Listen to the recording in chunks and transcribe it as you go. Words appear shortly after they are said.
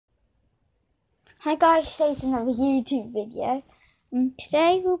Hi guys, today's another YouTube video.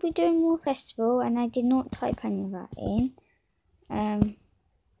 Today we'll be doing more festival, and I did not type any of that in.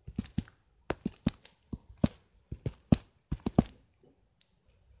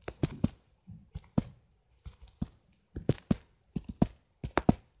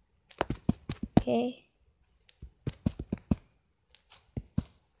 Okay.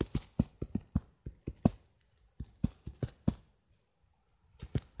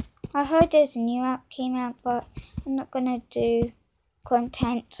 I heard there's a new app came out, but I'm not gonna do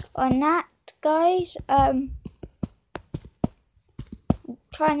content on that, guys. I'm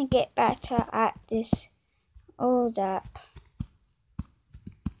trying to get better at this old app.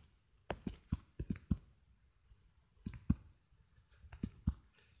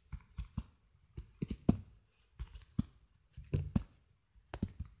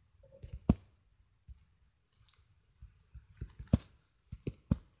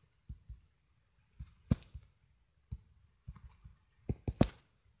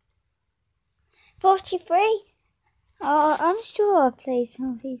 $43. I'm sure I've played some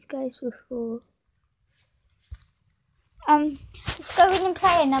of these guys before. Let's go in and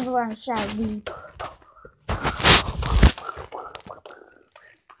play another one, shall we?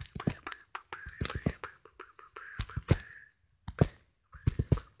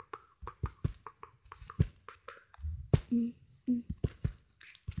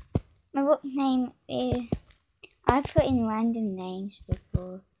 My book name is... I've put in random names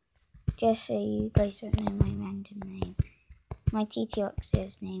before, just so you guys don't know my random name. My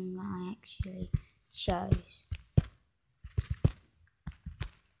TTOX's name I actually chose.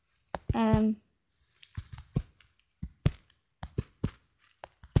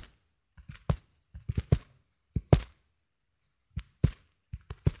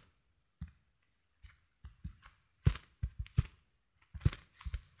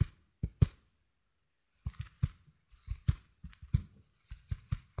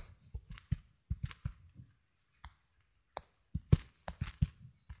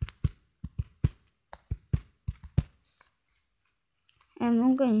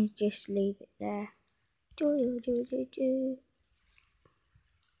 I'm going to just leave it there.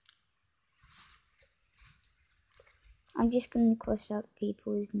 I'm just going to cross out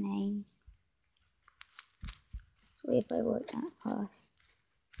people's names. Sorry if I wrote that fast.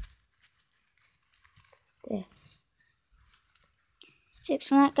 There. Thanks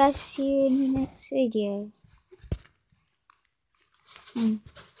for that, guys. See you in the next video.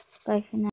 Bye for now.